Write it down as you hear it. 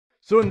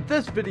So in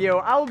this video,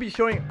 I will be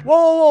showing.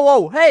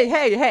 Whoa!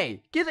 Hey!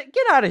 Get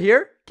out of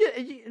here!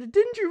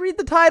 Didn't you read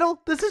the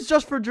title? This is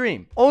just for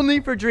Dream,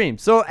 only for Dream.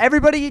 So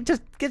everybody,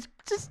 just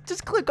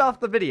click off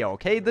the video,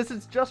 okay? This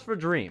is just for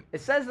Dream. It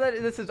says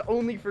that this is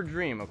only for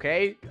Dream,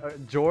 okay?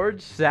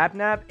 George,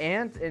 Sapnap,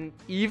 Ant, and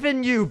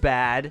even you,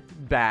 Bad.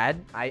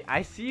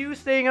 I see you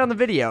staying on the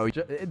video.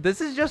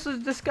 This is just a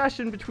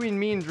discussion between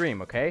me and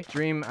Dream, okay?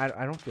 Dream,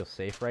 I don't feel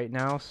safe right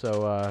now,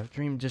 so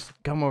Dream, just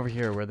come over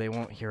here where they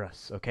won't hear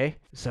us, okay?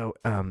 So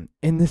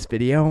in this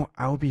video,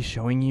 I will be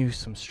showing you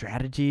some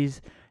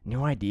strategies,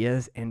 new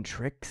ideas, and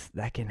tricks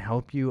that can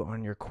help you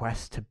on your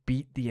quest to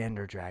beat the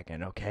Ender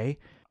Dragon, okay?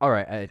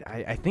 Alright,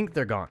 I think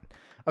they're gone.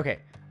 Okay,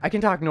 I can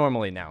talk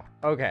normally now.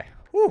 Okay,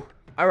 whew.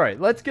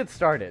 Alright, let's get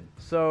started.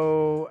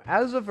 So,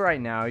 as of right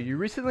now, you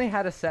recently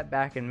had a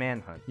setback in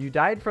Manhunt. You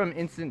died from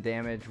instant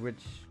damage,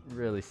 which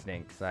really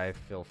stinks. I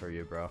feel for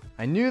you, bro.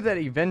 I knew that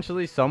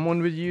eventually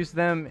someone would use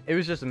them. It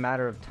was just a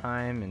matter of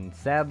time, and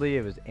sadly,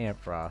 it was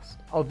Antfrost.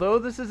 Although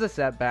this is a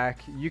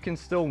setback, you can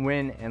still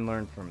win and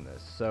learn from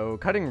this. So,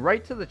 cutting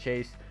right to the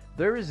chase,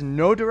 there is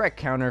no direct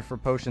counter for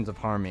potions of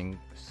harming,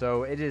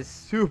 so it is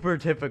super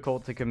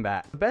difficult to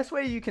combat. The best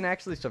way you can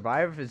actually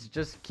survive is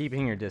just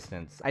keeping your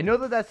distance. I know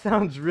that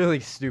sounds really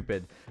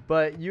stupid,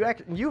 but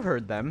you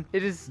heard them.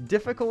 It is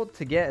difficult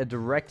to get a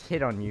direct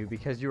hit on you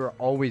because you are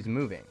always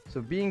moving.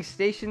 So being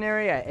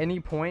stationary at any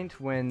point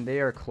when they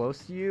are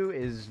close to you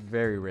is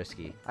very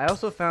risky. I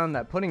also found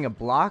that putting a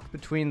block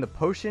between the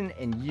potion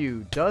and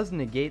you does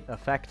negate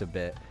effect a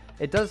bit.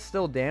 It does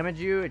still damage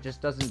you, it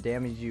just doesn't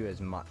damage you as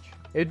much.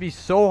 It'd be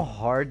so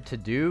hard to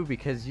do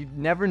because you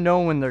never know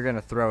when they're gonna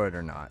throw it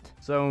or not.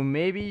 So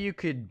maybe you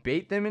could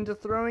bait them into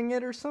throwing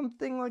it or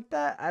something like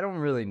that. I don't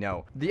really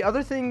know. The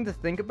other thing to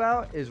think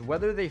about is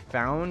whether they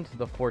found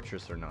the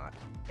fortress or not.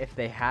 If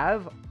they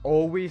have,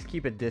 always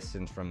keep a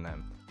distance from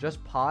them.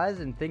 Just pause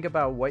and think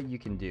about what you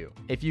can do.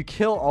 If you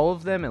kill all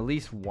of them at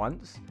least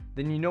once,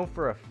 then you know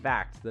for a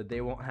fact that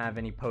they won't have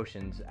any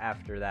potions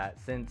after that,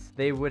 since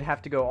they would have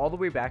to go all the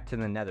way back to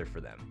the nether for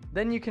them.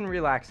 Then you can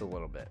relax a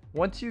little bit.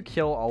 Once you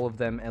kill all of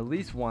them at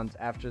least once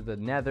after the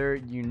nether,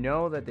 you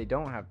know that they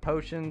don't have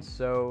potions,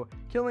 so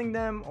killing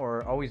them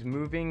or always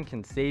moving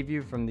can save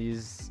you from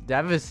these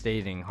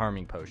devastating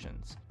harming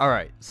potions.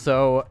 Alright,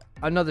 so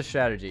another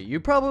strategy.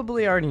 You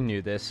probably already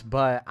knew this,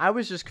 but I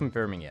was just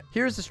confirming it.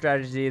 Here's a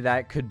strategy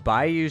that could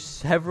buy you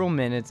several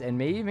minutes and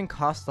may even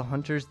cost the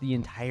hunters the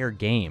entire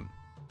game.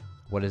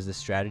 What is this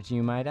strategy,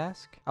 you might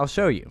ask? I'll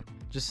show you.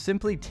 Just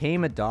simply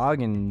tame a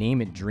dog and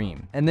name it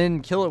Dream, and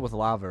then kill it with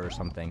lava or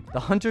something. The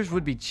hunters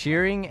would be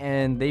cheering,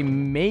 and they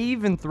may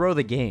even throw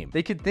the game.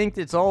 They could think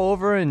it's all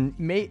over, and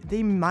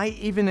they might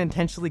even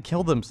intentionally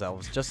kill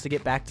themselves just to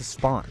get back to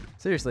spawn.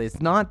 Seriously,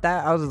 it's not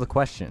that out of the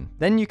question.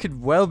 Then you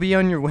could well be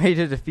on your way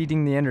to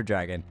defeating the Ender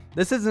Dragon.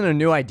 This isn't a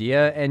new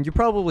idea, and you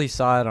probably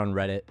saw it on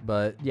Reddit,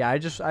 but yeah, I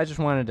just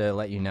wanted to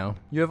let you know.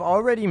 You have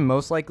already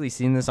most likely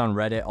seen this on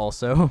Reddit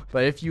also,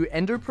 but if you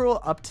Ender Pearl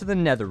up to the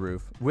nether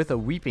roof with a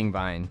weeping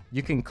vine,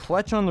 you can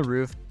clutch on the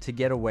roof to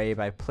get away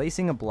by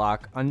placing a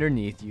block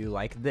underneath you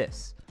like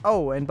this.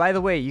 Oh, and by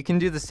the way, you can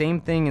do the same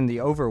thing in the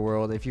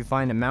overworld if you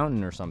find a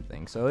mountain or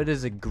something. So it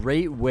is a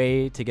great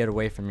way to get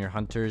away from your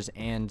hunters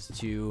and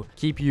to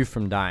keep you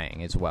from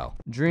dying as well.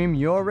 Dream,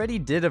 you already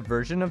did a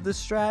version of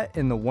this strat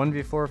in the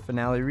 1v4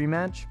 finale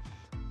rematch.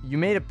 You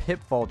made a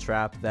pitfall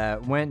trap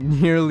that went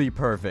nearly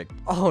perfect.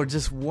 Oh,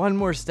 just one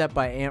more step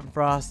by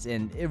Antfrost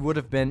and it would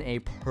have been a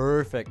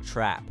perfect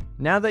trap.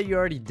 Now that you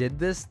already did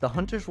this, the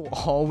hunters will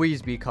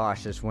always be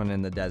cautious when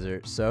in the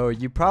desert, so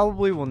you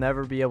probably will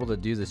never be able to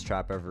do this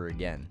trap ever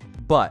again.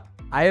 But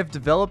I have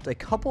developed a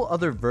couple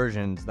other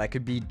versions that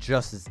could be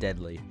just as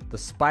deadly. The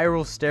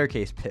spiral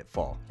staircase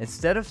pitfall.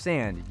 Instead of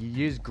sand, you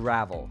use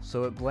gravel,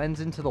 so it blends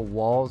into the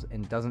walls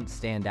and doesn't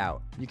stand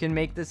out. You can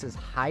make this as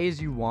high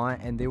as you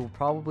want and they will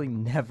probably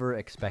never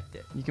expect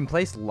it. You can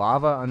place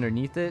lava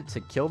underneath it to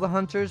kill the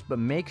hunters, but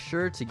make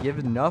sure to give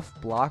enough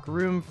block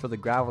room for the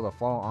gravel to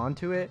fall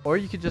onto it, or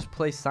you could just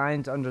place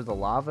signs under the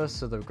lava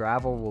so the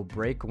gravel will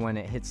break when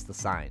it hits the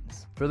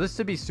signs. For this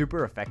to be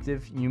super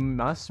effective, you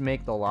must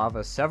make the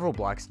lava several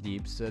blocks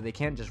deep so they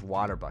can't just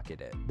water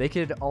bucket it. They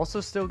could also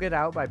still get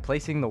out by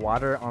placing the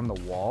water on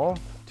the wall.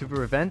 To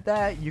prevent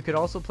that, you could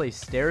also place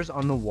stairs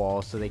on the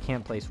wall so they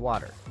can't place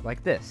water,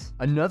 like this.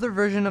 Another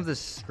version of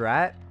this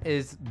strat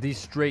is the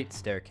straight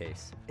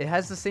staircase. It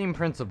has the same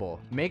principle.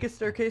 Make a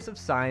staircase of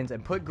signs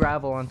and put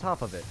gravel on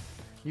top of it.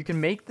 You can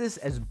make this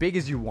as big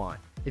as you want.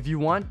 If you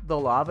want the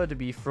lava to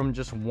be from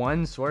just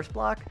one source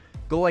block,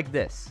 go like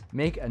this.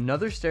 Make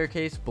another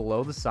staircase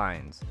below the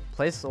signs.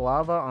 Place the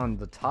lava on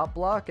the top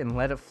block and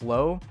let it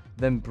flow,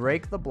 then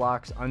break the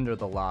blocks under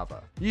the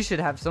lava. You should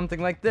have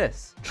something like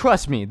this.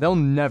 Trust me, they'll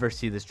never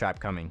see this trap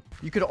coming.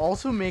 You could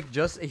also make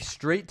just a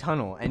straight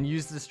tunnel and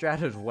use the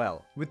strat as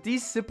well. With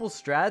these simple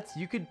strats,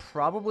 you could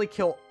probably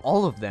kill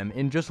all of them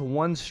in just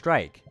one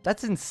strike.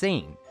 That's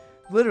insane.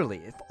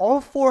 Literally, if all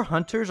 4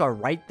 hunters are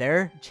right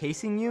there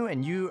chasing you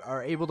and you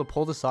are able to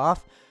pull this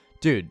off,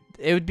 dude,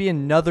 it would be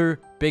another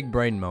big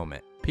brain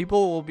moment.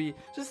 People will be,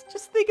 just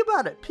think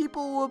about it.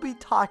 People will be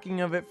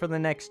talking of it for the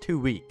next 2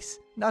 weeks.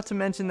 Not to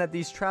mention that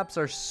these traps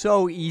are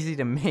so easy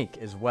to make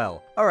as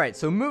well. Alright,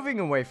 so moving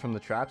away from the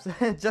traps,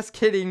 just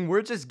kidding,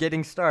 we're just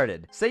getting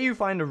started. Say you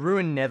find a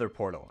ruined nether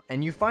portal,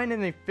 and you find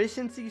an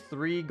efficiency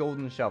 3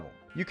 golden shovel.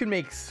 You can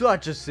make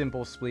such a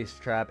simple splice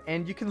trap,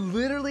 and you can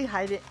literally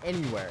hide it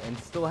anywhere and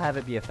still have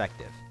it be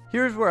effective.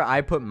 Here's where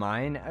I put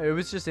mine. It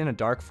was just in a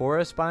dark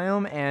forest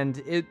biome,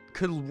 and it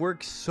could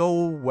work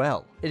so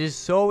well. It is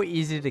so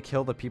easy to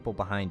kill the people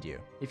behind you.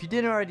 If you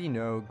didn't already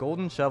know,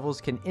 golden shovels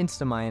can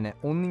insta-mine at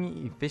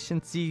only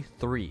efficiency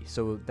 3.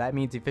 So that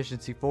means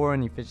efficiency 4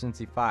 and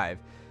efficiency 5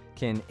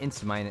 can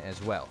insta-mine it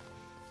as well.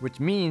 Which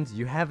means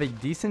you have a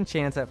decent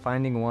chance at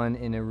finding one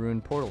in a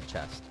ruined portal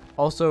chest.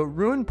 Also,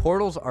 ruined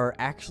portals are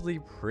actually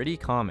pretty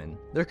common.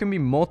 There can be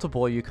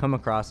multiple you come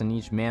across in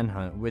each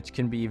manhunt, which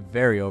can be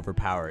very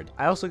overpowered.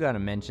 I also gotta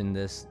mention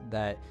this,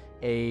 that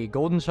a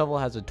golden shovel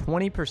has a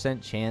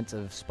 20% chance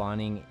of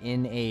spawning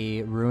in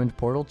a ruined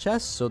portal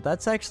chest, so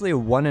that's actually a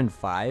 1 in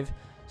 5.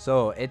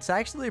 So it's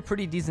actually a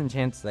pretty decent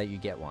chance that you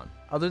get one.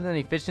 Other than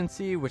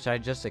efficiency, which I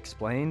just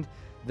explained,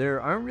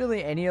 there aren't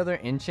really any other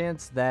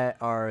enchants that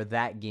are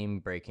that game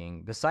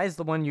breaking besides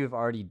the one you've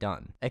already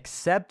done,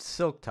 except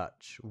Silk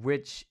Touch,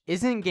 which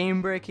isn't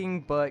game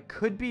breaking but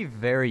could be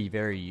very,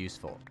 very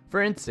useful.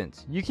 For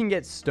instance, you can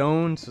get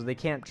stone so they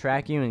can't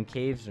track you in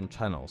caves and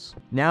tunnels.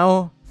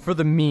 Now for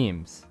the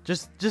memes.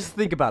 Just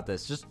think about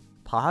this. Just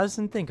pause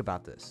and think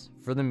about this.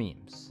 For the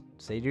memes.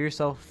 Say to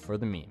yourself, for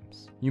the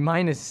memes. You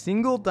mine a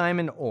single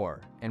diamond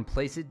ore and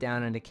place it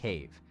down in a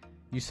cave.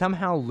 You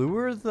somehow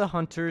lure the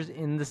hunters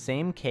in the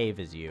same cave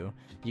as you.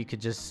 You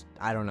could just,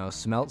 I don't know,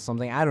 smelt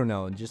something, I don't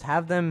know, just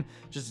have them,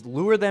 just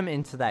lure them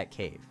into that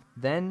cave.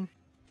 Then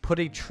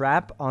put a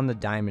trap on the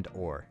diamond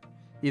ore.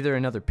 Either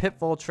another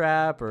pitfall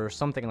trap or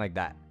something like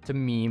that to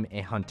meme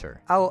a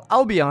hunter.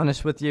 I'll be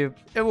honest with you,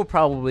 it will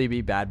probably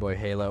be Bad Boy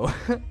Halo.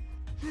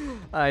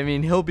 I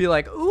mean, he'll be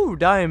like, ooh,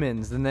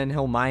 diamonds, and then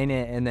he'll mine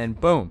it, and then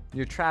boom,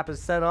 your trap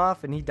is set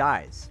off and he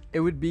dies.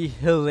 It would be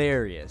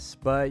hilarious,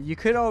 but you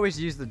could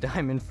always use the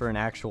diamond for an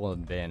actual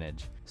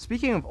advantage.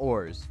 Speaking of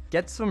ores,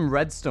 get some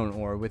redstone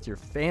ore with your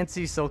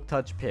fancy Silk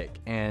Touch pick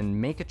and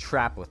make a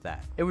trap with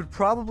that. It would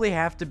probably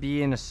have to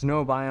be in a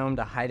snow biome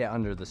to hide it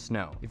under the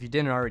snow. If you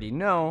didn't already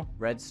know,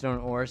 redstone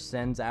ore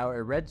sends out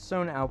a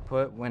redstone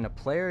output when a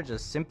player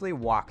just simply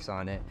walks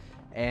on it,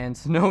 and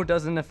snow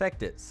doesn't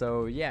affect it.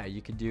 So yeah,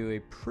 you could do a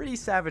pretty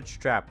savage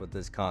trap with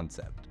this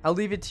concept. I'll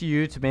leave it to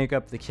you to make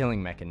up the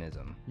killing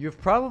mechanism. You've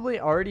probably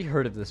already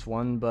heard of this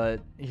one,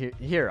 but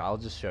here I'll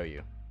just show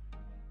you.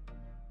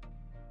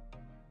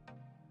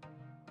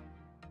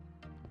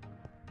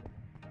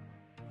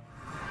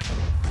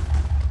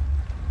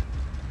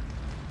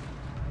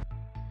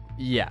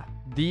 Yeah,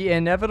 the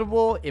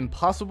inevitable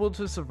impossible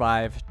to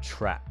survive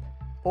trap.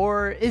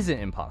 Or is it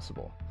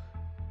impossible?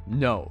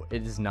 No,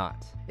 it is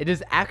not. It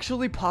is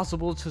actually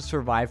possible to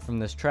survive from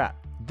this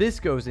trap. This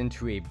goes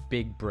into a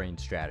big brain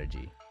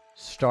strategy.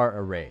 Start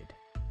a raid.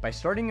 By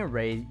starting a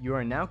raid, you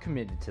are now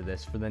committed to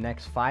this for the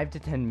next 5 to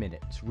 10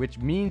 minutes, which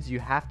means you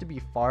have to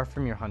be far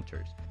from your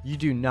hunters. You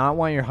do not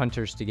want your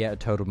hunters to get a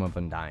totem of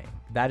undying.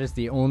 That is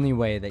the only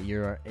way that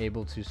you're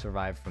able to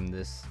survive from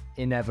this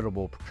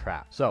inevitable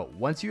trap. So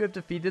once you have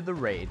defeated the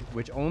raid,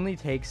 which only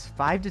takes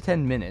 5 to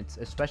 10 minutes,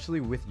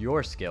 especially with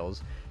your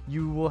skills,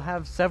 you will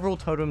have several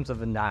totems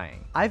of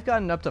undying. I've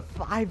gotten up to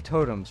 5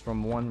 totems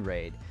from one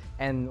raid,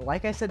 and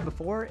like I said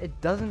before, it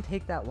doesn't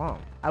take that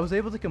long. I was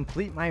able to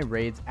complete my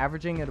raids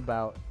averaging at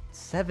about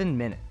 7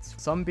 minutes,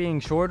 some being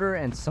shorter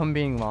and some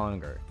being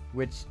longer,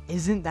 which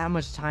isn't that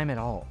much time at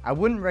all. I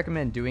wouldn't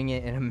recommend doing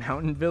it in a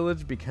mountain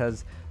village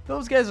because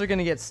those guys are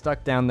gonna get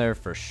stuck down there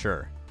for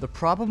sure. The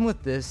problem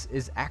with this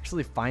is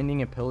actually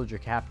finding a pillager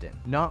captain.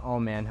 Not all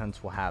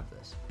manhunts will have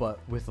this, but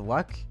with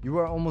luck, you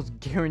are almost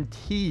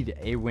guaranteed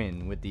a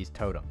win with these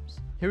totems.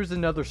 Here's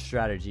another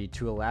strategy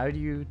to allow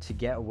you to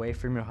get away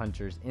from your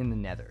hunters in the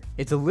nether.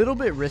 It's a little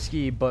bit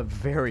risky, but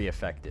very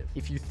effective.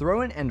 If you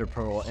throw an ender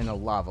pearl in a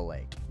lava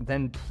lake,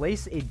 then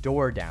place a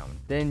door down,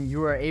 then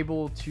you are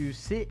able to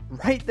sit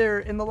right there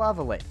in the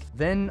lava lake.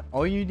 Then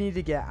all you need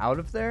to get out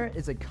of there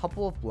is a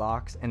couple of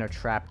blocks and a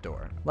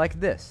trapdoor, like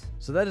this.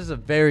 So that is a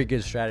very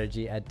good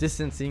strategy at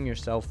distancing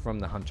yourself from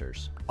the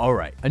hunters.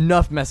 Alright,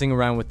 enough messing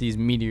around with these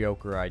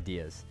mediocre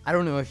ideas. I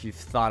don't know if you've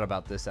thought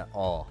about this at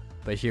all,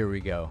 but here we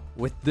go.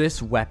 With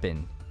this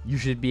weapon, you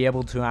should be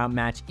able to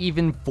outmatch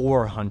even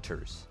 4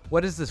 hunters.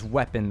 What is this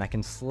weapon that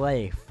can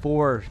slay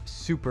 4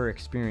 super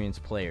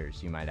experienced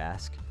players, you might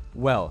ask?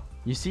 Well,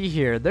 you see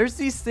here, there's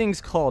these things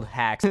called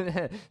hacks.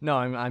 No,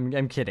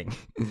 I'm kidding.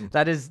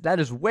 That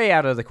is way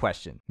out of the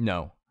question.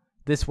 No,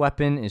 this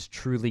weapon is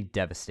truly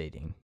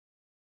devastating.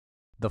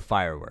 The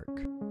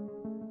firework.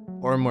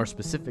 Or more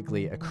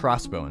specifically, a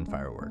crossbow and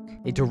firework.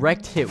 A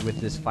direct hit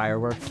with this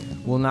firework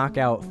will knock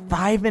out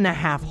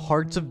 5.5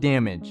 hearts of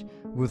damage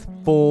with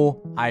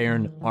full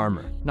iron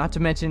armor. Not to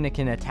mention it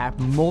can attack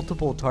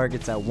multiple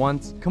targets at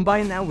once.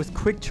 Combine that with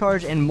quick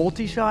charge and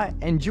multi-shot,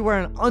 and you are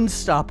an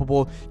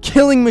unstoppable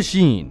killing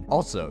machine.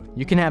 Also,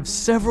 you can have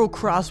several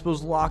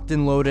crossbows locked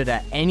and loaded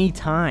at any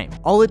time.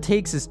 All it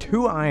takes is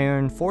 2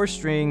 iron, 4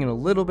 string, and a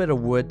little bit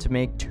of wood to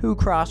make 2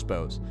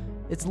 crossbows.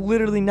 It's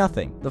literally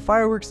nothing. The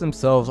fireworks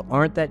themselves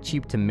aren't that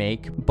cheap to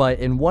make, but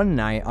in one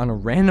night on a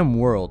random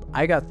world,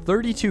 I got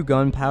 32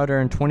 gunpowder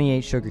and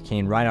 28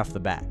 sugarcane right off the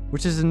bat,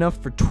 which is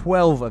enough for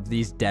 12 of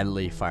these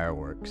deadly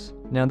fireworks.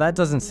 Now that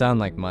doesn't sound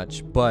like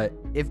much, but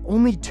if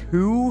only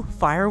 2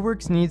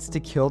 fireworks needs to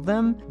kill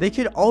them, they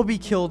could all be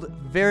killed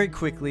very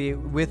quickly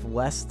with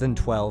less than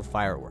 12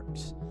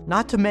 fireworks.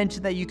 Not to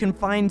mention that you can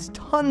find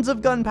tons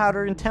of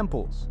gunpowder in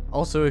temples.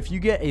 Also, if you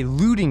get a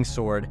looting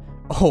sword,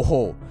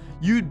 oh,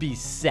 you'd be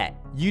set.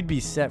 You'd be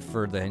set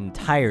for the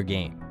entire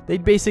game.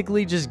 They'd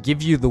basically just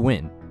give you the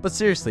win. But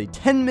seriously,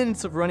 10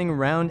 minutes of running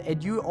around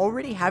and you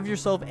already have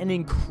yourself an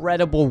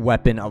incredible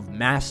weapon of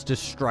mass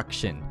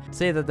destruction.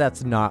 Say that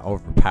that's not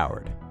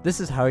overpowered. This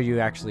is how you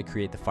actually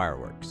create the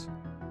fireworks.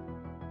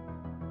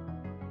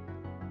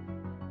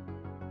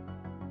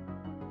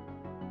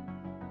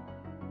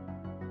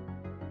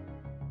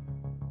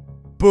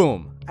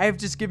 Boom! I have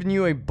just given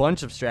you a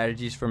bunch of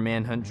strategies for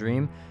Manhunt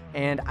Dream,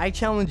 and I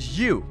challenge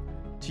you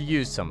to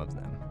use some of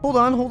them. Hold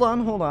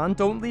on,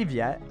 don't leave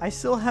yet. I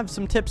still have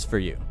some tips for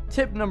you.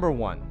 Tip number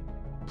 1.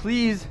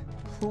 Please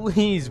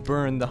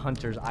burn the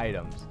hunter's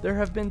items. There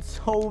have been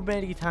so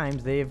many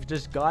times they've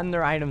just gotten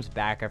their items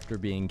back after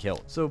being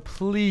killed. So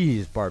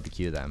please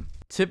barbecue them.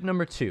 Tip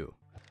number 2.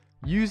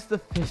 Use the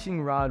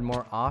fishing rod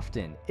more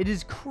often. It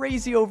is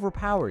crazy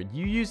overpowered.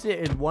 You used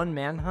it in one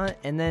manhunt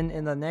and then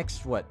in the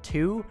next,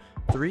 2,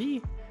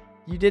 3?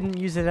 You didn't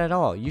use it at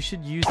all. You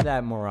should use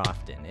that more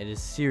often. It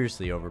is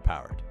seriously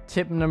overpowered.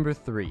 Tip number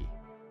 3.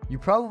 You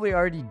probably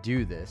already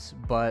do this,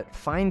 but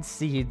find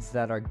seeds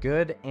that are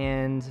good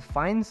and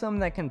find some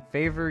that can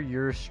favor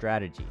your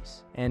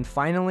strategies. And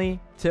finally,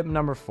 tip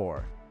number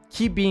 4.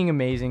 Keep being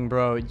amazing,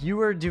 bro.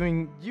 You are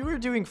doing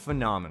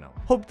phenomenal.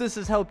 Hope this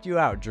has helped you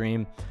out,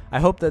 Dream. I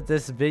hope that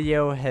this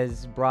video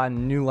has brought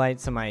new light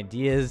some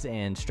ideas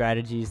and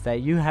strategies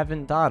that you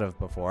haven't thought of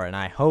before, and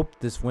I hope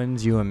this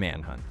wins you a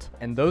manhunt.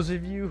 And those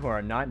of you who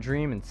are not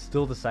Dream and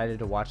still decided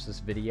to watch this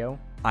video,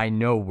 I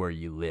know where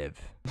you live.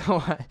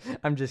 No,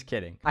 I'm just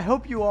kidding. I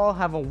hope you all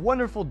have a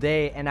wonderful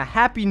day and a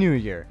happy new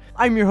year.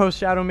 I'm your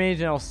host, ShadowMage,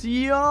 and I'll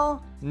see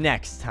y'all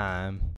next time.